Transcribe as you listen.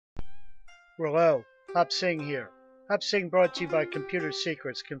Hello, Hopsing here. Hopsing brought to you by Computer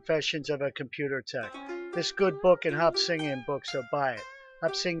Secrets, Confessions of a Computer Tech. This good book and Hopsingian book, so buy it.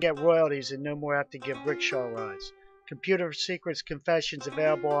 Hopsing get royalties and no more have to give rickshaw rides. Computer Secrets Confessions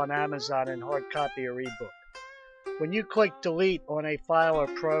available on Amazon in hard copy or ebook. When you click delete on a file or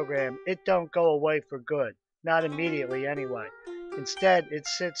program, it don't go away for good. Not immediately anyway. Instead, it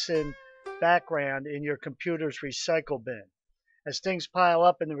sits in background in your computer's recycle bin. As things pile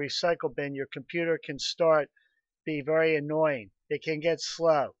up in the recycle bin, your computer can start be very annoying. It can get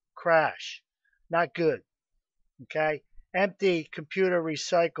slow, crash. Not good. Okay? Empty computer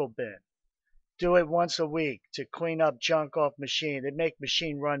recycle bin. Do it once a week to clean up junk off machine. It make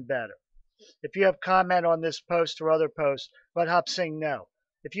machine run better. If you have comment on this post or other posts, let Hopsing know.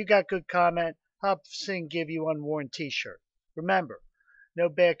 If you got good comment, Hopsing give you unworn t-shirt. Remember, no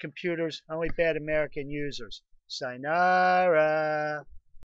bad computers, only bad American users. Sayonara.